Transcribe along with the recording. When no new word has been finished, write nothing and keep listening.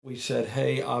We said,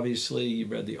 hey, obviously you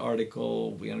read the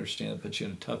article. We understand it puts you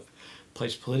in a tough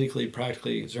place politically,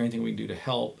 practically. Is there anything we can do to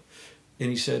help? And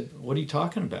he said, what are you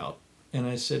talking about? And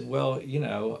I said, well,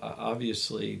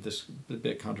 obviously this is a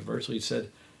bit controversial. He said,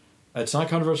 it's not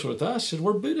controversial with us. He said,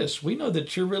 we're Buddhists. We know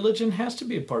that your religion has to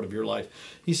be a part of your life.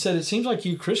 He said, it seems like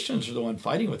you Christians are the one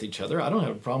fighting with each other. I don't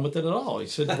have a problem with it at all. He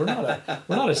said, we're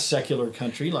not a secular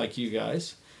country like you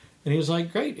guys. And he was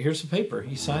like, great, here's the paper.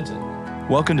 He signs it.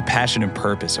 Welcome to Passion and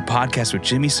Purpose, a podcast with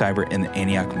Jimmy Seibert and the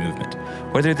Antioch Movement.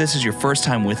 Whether this is your first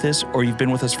time with us or you've been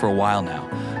with us for a while now,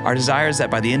 our desire is that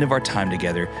by the end of our time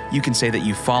together, you can say that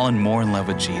you've fallen more in love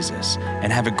with Jesus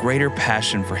and have a greater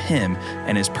passion for Him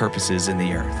and His purposes in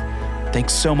the earth.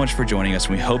 Thanks so much for joining us,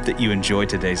 and we hope that you enjoyed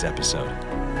today's episode.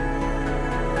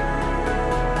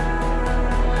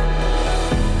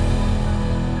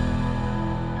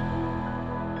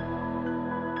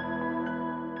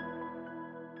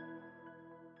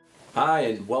 Hi,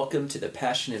 and welcome to the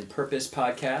Passion and Purpose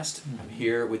podcast. I'm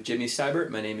here with Jimmy Seibert.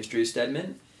 My name is Drew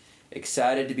Stedman.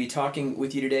 Excited to be talking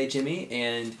with you today, Jimmy.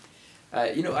 And,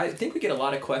 I think we get a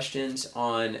lot of questions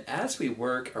on, as we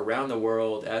work around the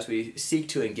world, as we seek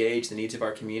to engage the needs of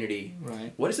our community,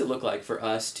 Right. What does it look like for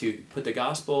us to put the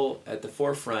gospel at the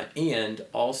forefront and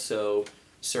also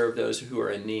serve those who are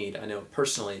in need? I know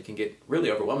personally it can get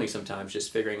really overwhelming sometimes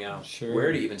just figuring out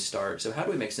where to even start. So how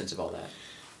do we make sense of all that?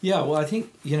 Yeah, well, I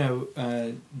think,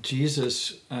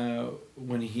 Jesus,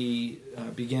 when he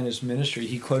began his ministry,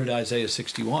 he quoted Isaiah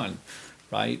 61,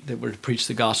 right? That we're to preach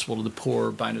the gospel to the poor,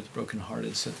 bind up the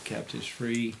brokenhearted, set the captives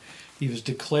free. He was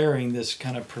declaring this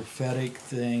kind of prophetic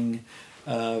thing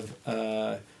of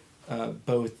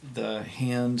both the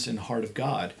hands and heart of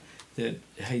God. That,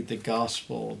 hey, the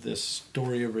gospel, this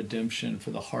story of redemption for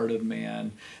the heart of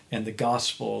man, and the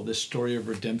gospel, this story of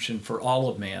redemption for all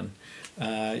of man,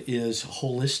 is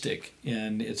holistic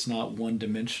and it's not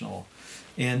one-dimensional.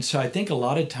 And so I think a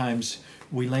lot of times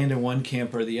we land in one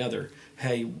camp or the other.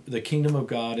 Hey, the kingdom of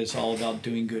God is all about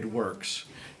doing good works.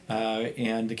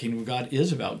 And the kingdom of God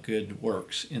is about good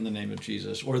works in the name of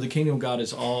Jesus. Or the kingdom of God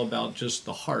is all about just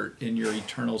the heart in your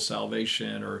eternal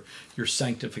salvation or your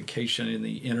sanctification in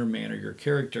the inner man or your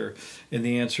character. And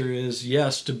the answer is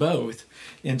yes to both.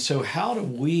 And so how do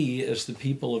we, as the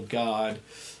people of God,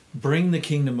 bring the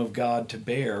kingdom of God to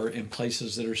bear in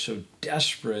places that are so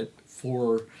desperate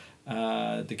for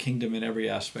the kingdom in every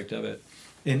aspect of it?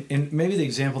 And maybe the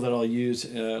example that I'll use,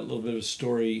 a little bit of a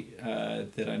story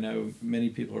that I know many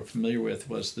people are familiar with,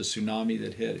 was the tsunami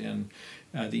that hit in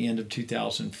the end of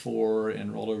 2004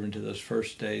 and rolled over into those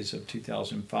first days of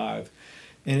 2005.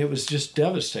 And it was just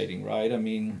devastating, right? I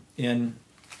mean, in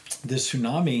this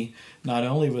tsunami not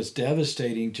only was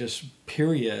devastating, just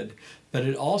period, but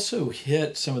it also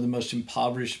hit some of the most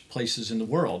impoverished places in the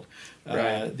world.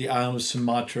 Right. The island of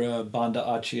Sumatra, Banda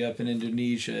Aceh up in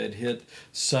Indonesia. It hit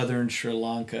southern Sri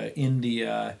Lanka,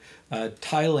 India.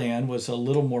 Thailand was a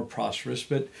little more prosperous,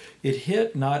 but it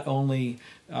hit not only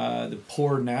the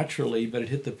poor naturally, but it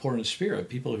hit the poor in spirit,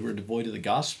 people who were devoid of the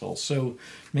gospel. So,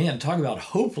 man, talk about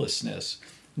hopelessness.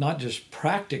 Not just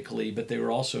practically, but they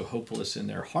were also hopeless in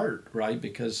their heart, right?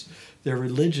 Because their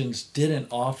religions didn't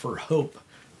offer hope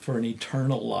for an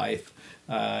eternal life.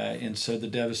 And so the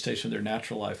devastation of their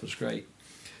natural life was great.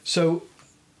 So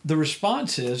the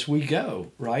response is we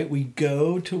go, right? We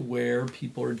go to where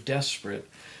people are desperate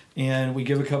and we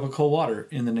give a cup of cold water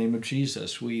in the name of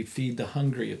Jesus. We feed the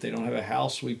hungry. If they don't have a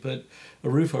house, we put a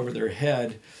roof over their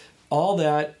head. All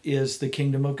that is the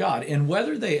kingdom of God. And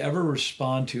whether they ever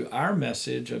respond to our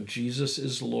message of Jesus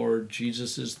is Lord,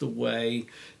 Jesus is the way,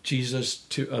 Jesus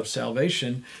of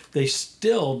salvation, they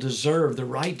still deserve the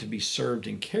right to be served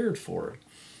and cared for.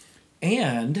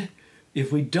 And if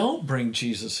we don't bring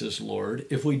Jesus as Lord,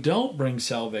 if we don't bring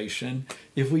salvation,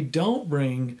 if we don't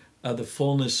bring the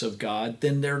fullness of God,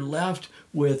 then they're left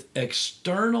with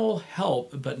external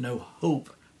help but no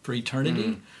hope for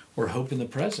eternity. Or hope in the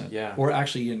present, or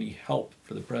actually any help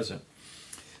for the present.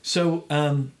 So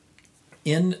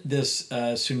in this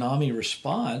tsunami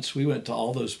response, we went to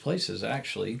all those places,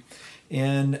 actually.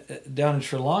 And down in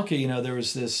Sri Lanka, there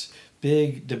was this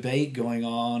big debate going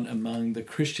on among the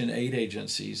Christian aid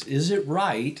agencies. Is it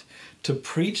right to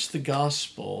preach the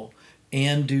gospel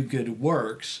and do good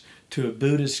works to a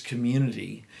Buddhist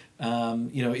community?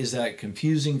 Is that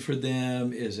confusing for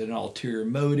them? Is it an ulterior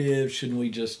motive? Shouldn't we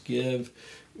just give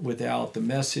without the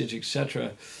message,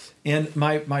 etc.? And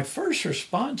my first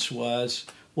response was,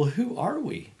 well, who are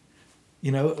we?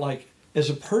 As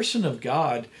a person of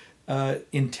God,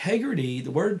 integrity,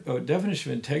 the word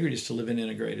definition of integrity is to live an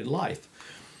integrated life.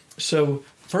 So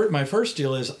my first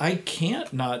deal is I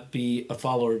can't not be a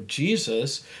follower of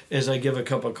Jesus as I give a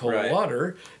cup of cold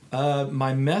water.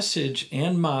 My message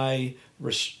and my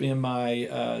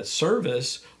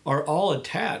service are all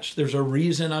attached. There's a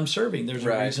reason I'm serving. There's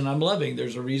a reason I'm loving.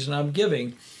 There's a reason I'm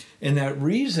giving. And that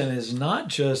reason is not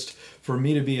just for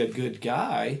me to be a good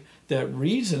guy. That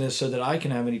reason is so that I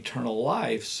can have an eternal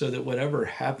life, so that whatever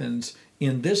happens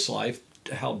in this life,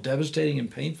 how devastating and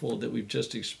painful that we've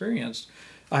just experienced,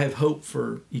 I have hope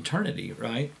for eternity,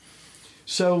 right?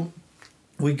 So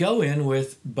we go in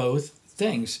with both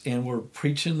things, and we're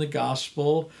preaching the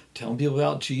gospel, telling people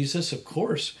about Jesus. Of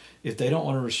course, if they don't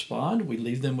want to respond, we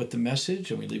leave them with the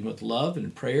message, and we leave them with love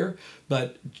and prayer.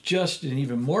 But just and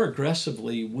even more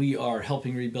aggressively, we are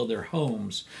helping rebuild their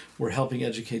homes. We're helping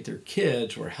educate their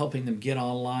kids. We're helping them get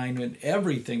online and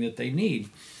everything that they need.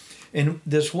 In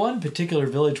this one particular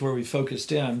village where we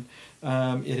focused in,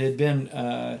 it had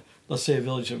been, let's say, a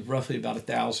village of roughly about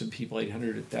 1,000 people,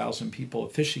 800, 1,000 people, a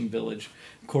fishing village.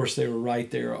 Of course, they were right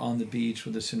there on the beach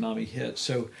when the tsunami hit.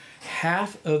 So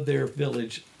half of their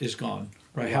village is gone,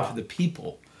 right? Wow. Half of the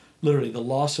people, literally the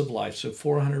loss of life. So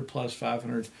 400 plus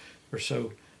 500 or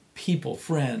so people,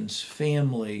 friends,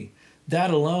 family.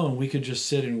 That alone, we could just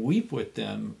sit and weep with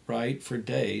them, right, for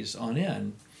days on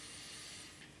end.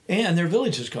 And their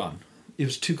village is gone. It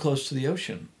was too close to the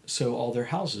ocean, so all their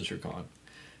houses are gone.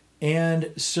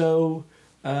 And so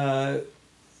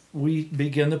we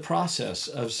begin the process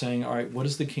of saying, all right, what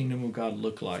does the kingdom of God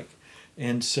look like?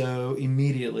 And so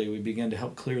immediately we begin to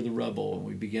help clear the rubble, and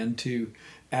we begin to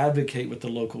advocate with the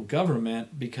local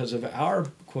government because of our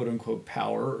quote-unquote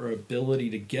power or ability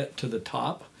to get to the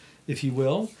top, if you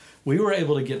will. We were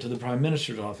able to get to the prime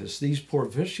minister's office. These poor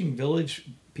fishing village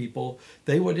people,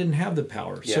 they didn't have the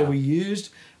power. Yeah. So we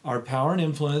used our power and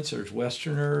influence, or as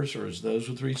Westerners or as those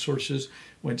with resources,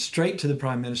 went straight to the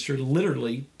prime minister,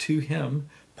 literally to him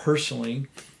personally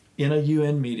in a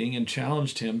UN meeting, and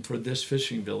challenged him for this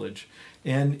fishing village.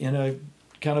 And in a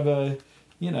kind of a,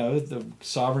 the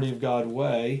sovereignty of God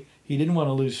way, he didn't want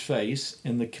to lose face,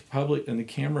 and the public and the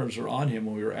cameras were on him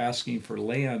when we were asking for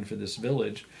land for this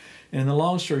village. And the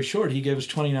long story short, he gave us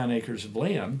 29 acres of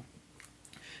land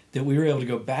that we were able to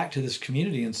go back to this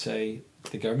community and say,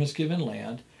 the government's given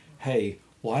land, hey,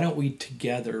 why don't we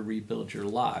together rebuild your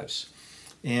lives?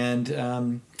 And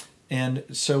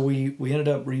so we ended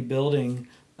up rebuilding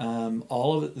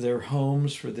all of their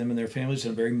homes for them and their families,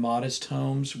 in very modest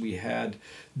homes.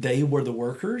 They were the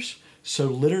workers. So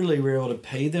literally we were able to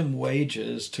pay them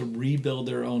wages to rebuild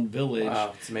their own village.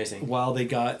 Wow, it's amazing.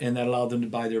 And that allowed them to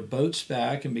buy their boats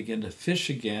back and begin to fish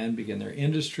again, begin their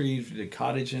industries, the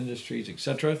cottage industries,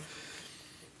 etc.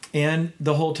 And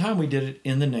the whole time we did it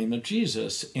in the name of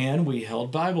Jesus, and we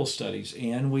held Bible studies,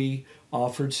 and we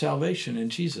offered salvation in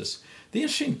Jesus. The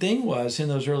interesting thing was, in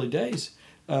those early days,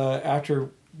 after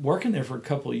working there for a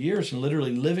couple of years and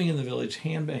literally living in the village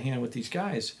hand by hand with these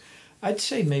guys, I'd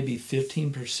say maybe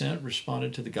 15%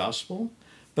 responded to the gospel,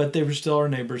 but they were still our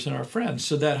neighbors and our friends.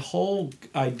 So that whole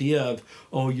idea of,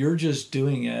 you're just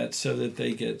doing it so that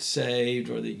they get saved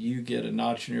or that you get a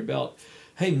notch in your belt.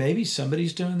 Hey, maybe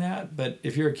somebody's doing that, but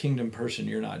if you're a kingdom person,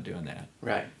 you're not doing that.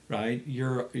 Right?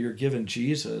 You're given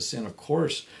Jesus, and of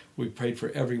course, we prayed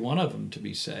for every one of them to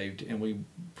be saved, and we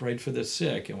prayed for the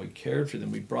sick, and we cared for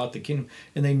them. We brought the kingdom,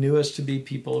 and they knew us to be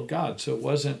people of God. So it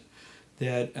wasn't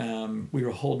that we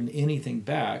were holding anything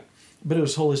back, but it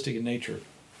was holistic in nature.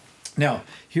 Now,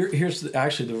 here's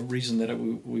actually the reason that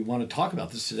we want to talk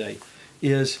about this today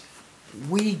is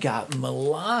we got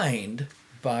maligned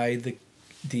by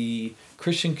the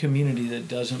Christian community that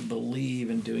doesn't believe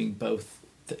in doing both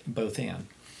and.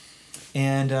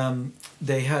 And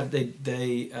they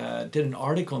did an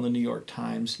article in the New York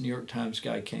Times. New York Times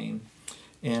guy came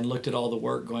and looked at all the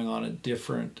work going on at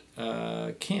different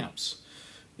camps.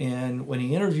 And when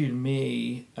he interviewed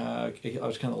me, I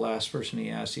was kind of the last person he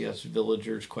asked. He asked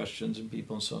villagers questions and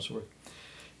people and so on and so forth.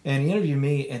 And he interviewed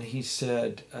me, and he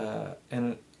said, well,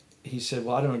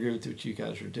 I don't agree with what you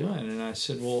guys are doing. And I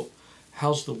said, well,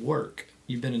 how's the work?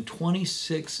 You've been in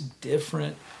 26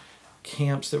 different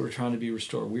camps that were trying to be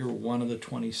restored. We were one of the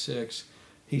 26.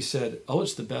 He said,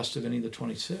 it's the best of any of the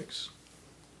 26.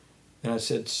 And I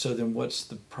said, so then what's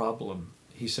the problem?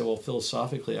 He said, well,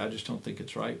 philosophically, I just don't think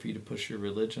it's right for you to push your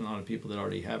religion on people that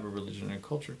already have a religion and a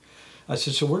culture. I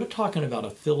said, so we're talking about a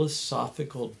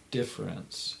philosophical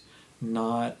difference,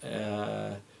 not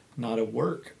a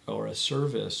work or a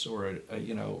service or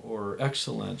or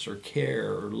excellence or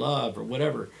care or love or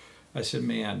whatever. I said,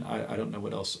 man, I don't know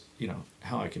what else,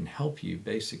 how I can help you,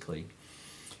 basically.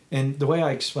 And the way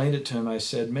I explained it to him, I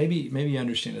said, maybe you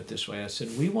understand it this way. I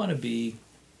said, we want to be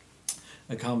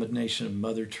a combination of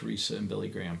Mother Teresa and Billy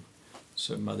Graham.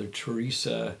 So Mother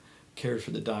Teresa cared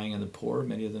for the dying and the poor,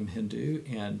 many of them Hindu,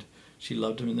 and she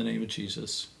loved them in the name of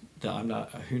Jesus.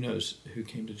 Who knows who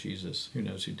came to Jesus? Who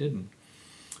knows who didn't?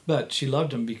 But she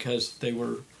loved them because they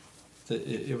were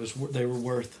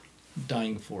worth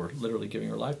dying for, literally giving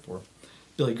her life for.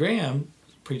 Billy Graham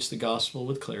preached the gospel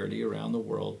with clarity around the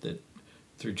world that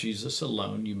through Jesus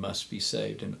alone you must be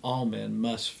saved, and all men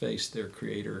must face their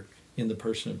Creator in the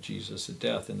person of Jesus at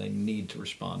death, and they need to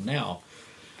respond now.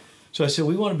 So I said,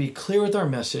 we want to be clear with our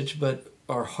message, but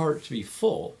our heart to be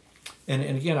full. And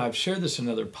again, I've shared this in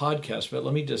another podcast, but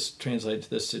let me just translate to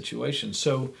this situation.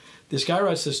 So this guy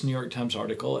writes this New York Times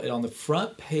article, and on the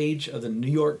front page of the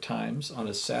New York Times on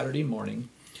a Saturday morning,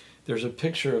 there's a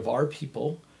picture of our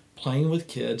people playing with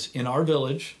kids in our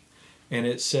village, and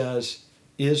it says,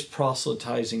 "Is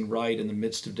proselytizing right in the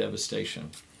midst of devastation?"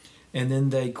 And then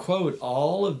they quote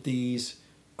all of these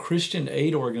Christian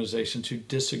aid organizations who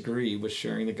disagree with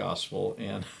sharing the gospel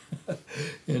and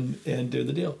and do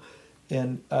the deal.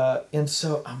 And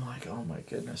so I'm like, oh my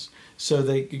goodness. So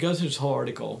they go through this whole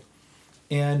article,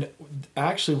 and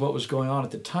actually what was going on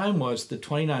at the time was the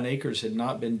 29 acres had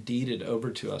not been deeded over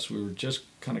to us. We were just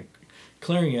kind of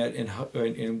clearing it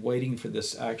and waiting for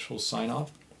this actual sign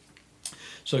off.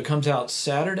 So it comes out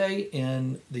Saturday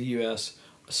in the U.S.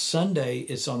 Sunday,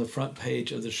 it's on the front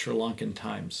page of the Sri Lankan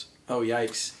Times. Oh,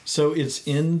 yikes. So it's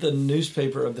in the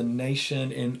newspaper of the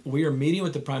nation, and we are meeting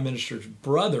with the Prime Minister's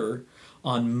brother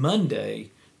on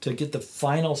Monday to get the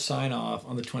final sign-off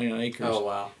on the 29 acres. Oh,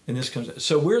 wow. And this comes...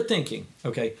 So we're thinking,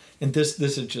 okay, and this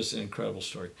is just an incredible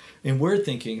story. And we're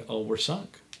thinking, oh, we're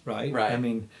sunk, right? Right. I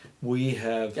mean, we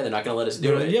have... Yeah, they're not going to let us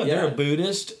do it. Yeah, they're a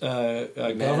Buddhist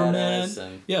government.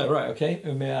 Yeah, right,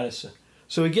 okay.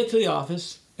 So we get to the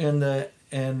office,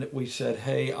 and we said,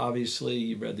 hey, obviously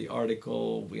you read the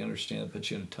article. We understand it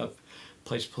puts you in a tough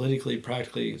place politically,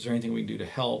 practically. Is there anything we can do to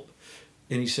help?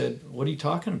 And he said, what are you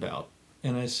talking about?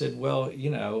 And I said, well,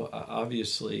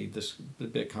 obviously this is a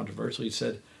bit controversial. He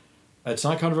said, it's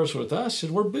not controversial with us. He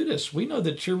said, we're Buddhists. We know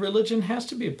that your religion has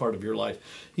to be a part of your life.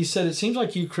 He said, it seems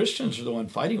like you Christians are the one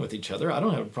fighting with each other. I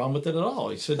don't have a problem with it at all.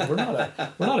 He said, we're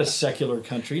not a secular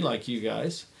country like you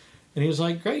guys. And he was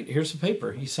like, great, here's the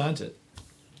paper. He signs it.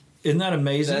 Isn't that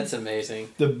amazing? That's amazing.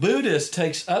 The Buddhist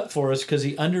takes up for us because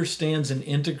he understands an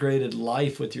integrated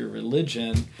life with your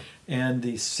religion, and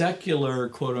the secular,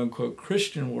 quote-unquote,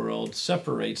 Christian world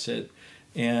separates it,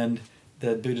 and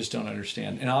the Buddhists don't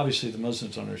understand. And obviously the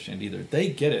Muslims don't understand either. They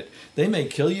get it. They may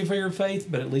kill you for your faith,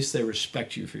 but at least they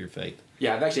respect you for your faith.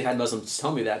 Yeah, I've actually had Muslims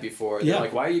tell me that before. They're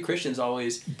like, why are you Christians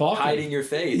always hiding your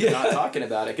faith and not talking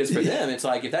about it? Because for them, it's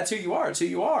like, if that's who you are, it's who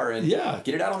you are. And get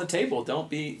it out on the table.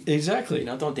 Don't be... Exactly.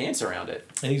 Don't dance around it.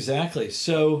 Exactly.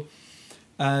 So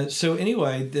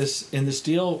anyway, this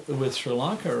deal with Sri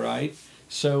Lanka, right?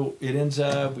 So it ends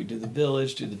up, we do the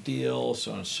village, do the deal,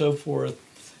 so on and so forth.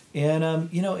 And,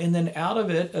 and then out of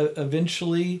it,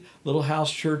 eventually, Little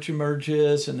House Church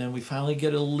emerges, and then we finally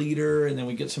get a leader, and then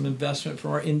we get some investment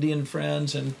from our Indian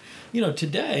friends. And,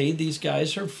 today, these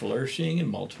guys are flourishing and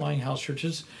multiplying house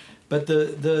churches, but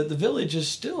the village is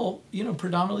still,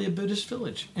 predominantly a Buddhist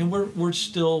village. And we're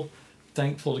still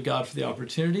thankful to God for the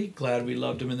opportunity, glad we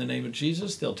loved them in the name of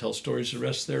Jesus. They'll tell stories the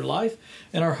rest of their life,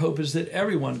 and our hope is that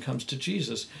everyone comes to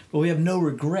Jesus. But we have no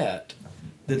regret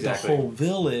that the whole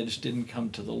village didn't come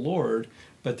to the Lord,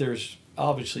 but there's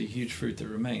obviously huge fruit that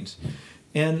remains.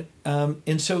 And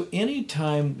so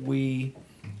anytime we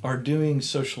are doing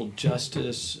social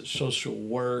justice, social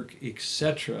work,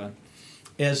 etc.,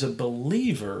 as a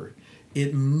believer,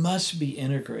 it must be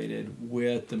integrated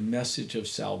with the message of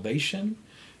salvation,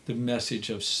 the message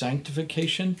of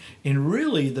sanctification, and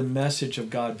really the message of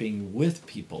God being with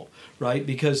people, right?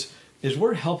 Because as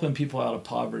we're helping people out of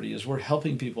poverty, as we're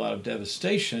helping people out of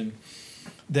devastation,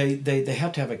 they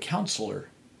have to have a counselor,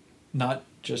 not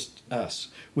just us.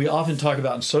 We often talk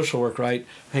about in social work, right?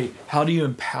 Hey, how do you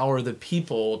empower the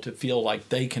people to feel like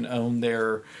they can own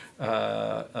their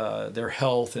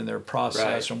health and their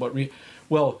process, and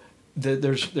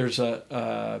there's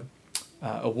a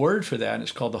word for that, and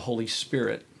it's called the Holy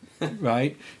Spirit.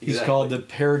 Right? He's called the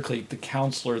Paraclete, the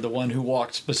counselor, the one who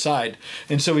walks beside.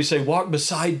 And so we say, walk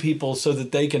beside people so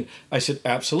that they can... I said,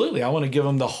 absolutely. I want to give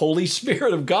them the Holy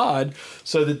Spirit of God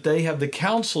so that they have the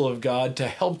counsel of God to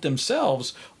help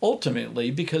themselves ultimately,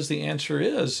 because the answer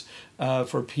is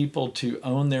for people to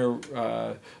own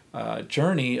their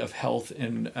journey of health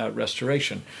and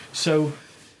restoration. So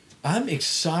I'm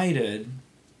excited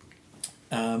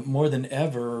more than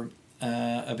ever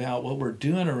about what we're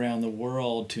doing around the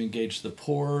world to engage the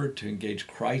poor, to engage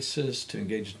crisis, to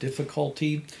engage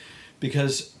difficulty,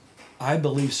 because I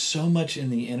believe so much in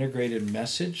the integrated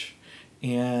message,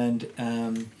 and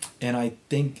I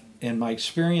think, and my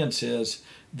experience is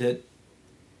that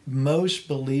most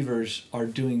believers are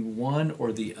doing one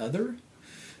or the other,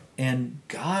 and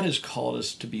God has called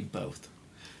us to be both.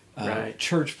 Right.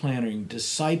 Church planting,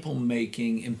 disciple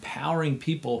making, empowering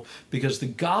people, because the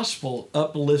gospel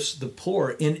uplifts the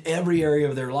poor in every area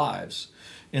of their lives.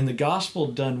 And the gospel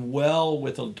done well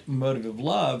with a motive of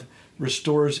love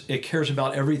restores, it cares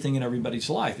about everything in everybody's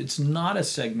life. It's not a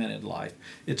segmented life.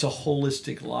 It's a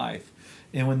holistic life.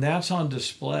 And when that's on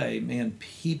display, man,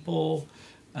 people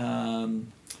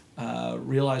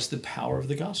realize the power of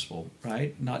the gospel,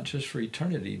 right? Not just for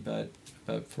eternity, but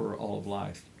for all of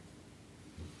life.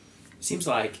 Seems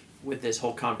like with this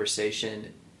whole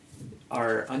conversation,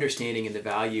 our understanding and the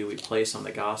value we place on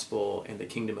the gospel and the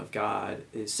kingdom of God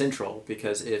is central,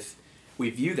 because if we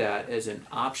view that as an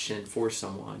option for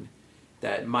someone,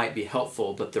 that might be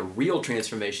helpful, but the real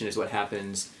transformation is what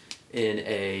happens in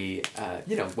a,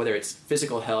 whether it's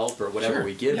physical health or whatever Sure.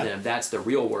 we give Yeah. them, that's the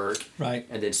real work. Right.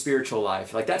 And then spiritual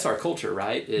life, like that's our culture,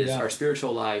 right? Is Yeah. our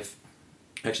spiritual life.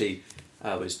 Actually,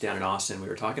 I was down in Austin, we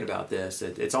were talking about this.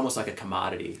 It's almost like a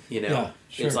commodity, Yeah,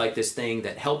 sure. It's like this thing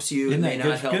that helps you, Isn't it may that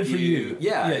not help good for you?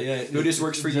 Yeah. Yeah. Buddhist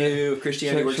works for you,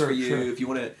 Christianity works for you, Sure. if you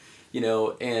want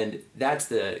to, and that's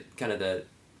the kind of the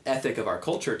ethic of our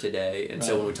culture today. And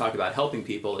so Right. when we talk about helping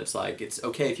people, it's like, it's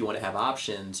okay if you want to have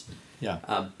options,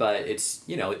 Yeah. but it's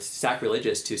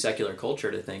sacrilegious to secular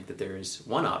culture to think that there is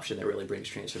one option that really brings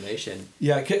transformation.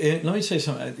 Yeah, let me say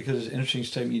something, because it's an interesting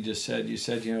statement you just said. You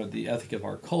said, the ethic of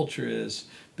our culture is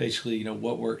basically,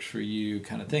 what works for you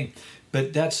kind of thing.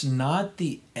 But that's not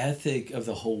the ethic of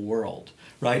the whole world,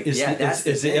 right? It's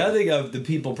the ethic of the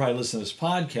people probably listening to this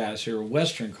podcast who are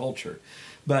Western culture.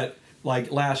 But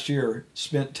like last year,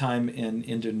 spent time in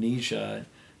Indonesia,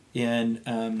 and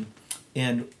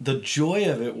the joy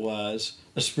of it was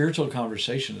a spiritual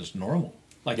conversation is normal.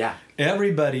 Like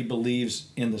everybody believes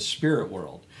in the spirit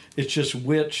world. It's just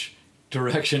which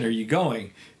direction are you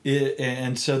going?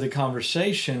 And so the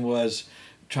conversation was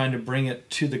trying to bring it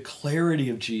to the clarity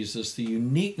of Jesus, the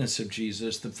uniqueness of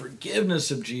Jesus, the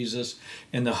forgiveness of Jesus,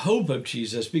 and the hope of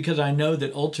Jesus, because I know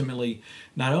that ultimately,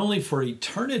 not only for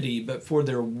eternity, but for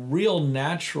their real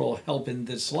natural help in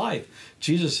this life,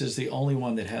 Jesus is the only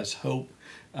one that has hope,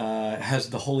 has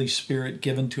the Holy Spirit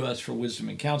given to us for wisdom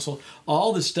and counsel.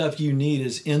 All the stuff you need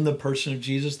is in the person of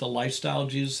Jesus, the lifestyle of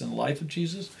Jesus, and the life of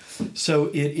Jesus. So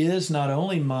it is not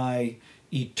only my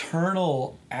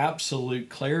eternal absolute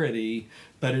clarity,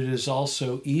 but it is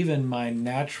also even my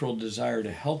natural desire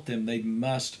to help them. They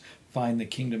must find the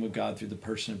kingdom of God through the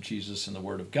person of Jesus and the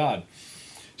Word of God.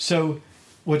 So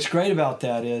what's great about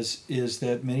that is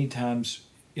that many times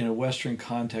in a Western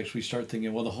context, we start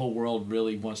thinking, well, the whole world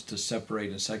really wants to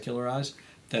separate and secularize.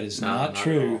 That is not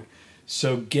true.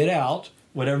 So get out,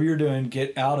 whatever you're doing,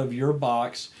 get out of your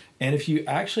box. And if you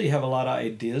actually have a lot of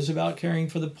ideas about caring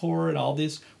for the poor and all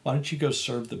this, why don't you go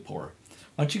serve the poor?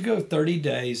 Why don't you go 30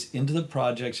 days into the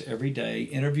projects every day,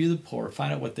 interview the poor,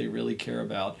 find out what they really care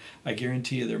about. I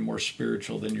guarantee you they're more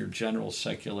spiritual than your general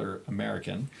secular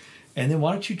American. And then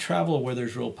why don't you travel where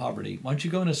there's real poverty? Why don't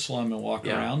you go in a slum and walk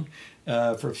around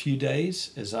for a few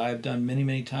days, as I've done many,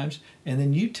 many times, and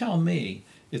then you tell me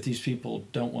if these people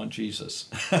don't want Jesus.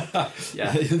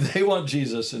 They want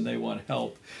Jesus and they want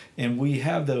help. And we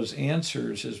have those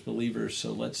answers as believers,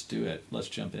 so let's do it. Let's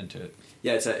jump into it.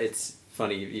 Yeah, it's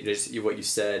funny, what you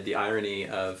said, the irony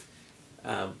of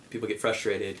people get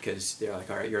frustrated because they're like,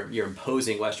 all right, you're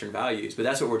imposing Western values, but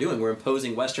that's what we're doing. We're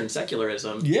imposing Western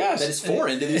secularism that is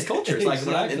foreign to these cultures. Like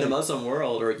when I'm in the Muslim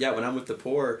world, or when I'm with the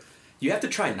poor, you have to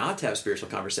try not to have spiritual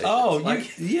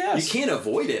conversations. You can't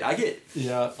avoid it. I get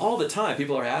all the time.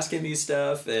 People are asking me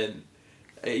stuff, and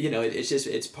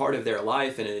it's part of their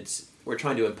life, and we're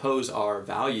trying to impose our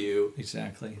value,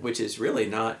 which is really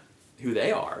not who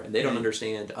they are, and they don't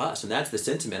understand us. And that's the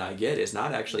sentiment I get, is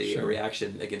not actually a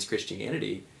reaction against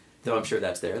Christianity, though I'm sure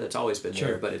that's there. That's always been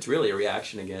there, but it's really a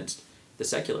reaction against the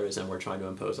secularism we're trying to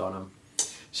impose on them.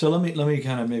 So let me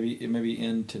kind of maybe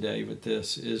end today with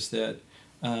this, is that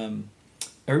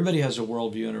everybody has a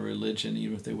worldview and a religion,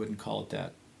 even if they wouldn't call it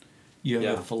that. You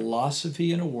have a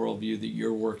philosophy and a worldview that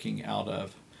you're working out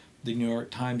of. The New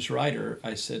York Times writer,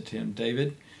 I said to him,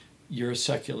 David, you're a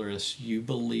secularist. You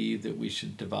believe that we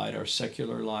should divide our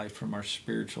secular life from our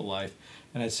spiritual life.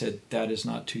 And I said, that is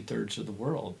not 2/3 of the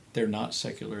world. They're not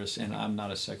secularists, and I'm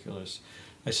not a secularist.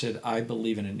 I said, I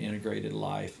believe in an integrated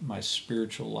life. My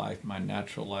spiritual life, my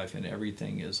natural life, and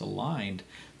everything is aligned,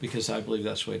 because I believe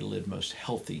that's the way to live most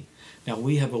healthy. Now,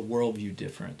 we have a worldview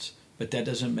difference, but that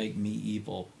doesn't make me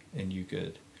evil and you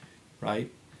good,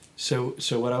 right? So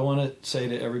what I want to say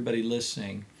to everybody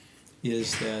listening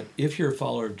is that if you're a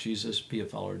follower of Jesus, be a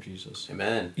follower of Jesus.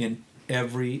 Amen. In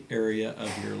every area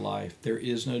of your life. There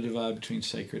is no divide between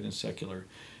sacred and secular.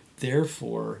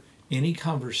 Therefore, any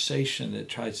conversation that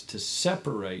tries to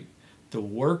separate the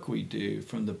work we do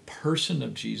from the person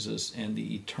of Jesus and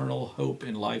the eternal hope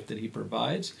in life that he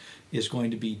provides is going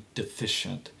to be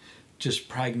deficient. Just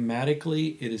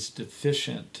pragmatically, it is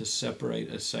deficient to separate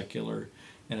a secular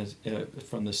and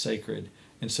from the sacred.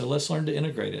 And so let's learn to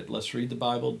integrate it. Let's read the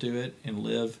Bible, do it, and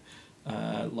live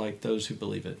like those who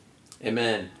believe it.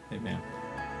 Amen. Amen.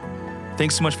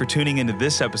 Thanks so much for tuning into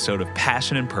this episode of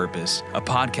Passion and Purpose, a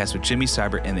podcast with Jimmy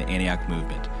Seibert and the Antioch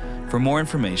Movement. For more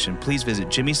information, please visit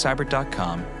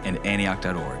jimmyseibert.com and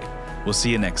antioch.org. We'll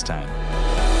see you next time.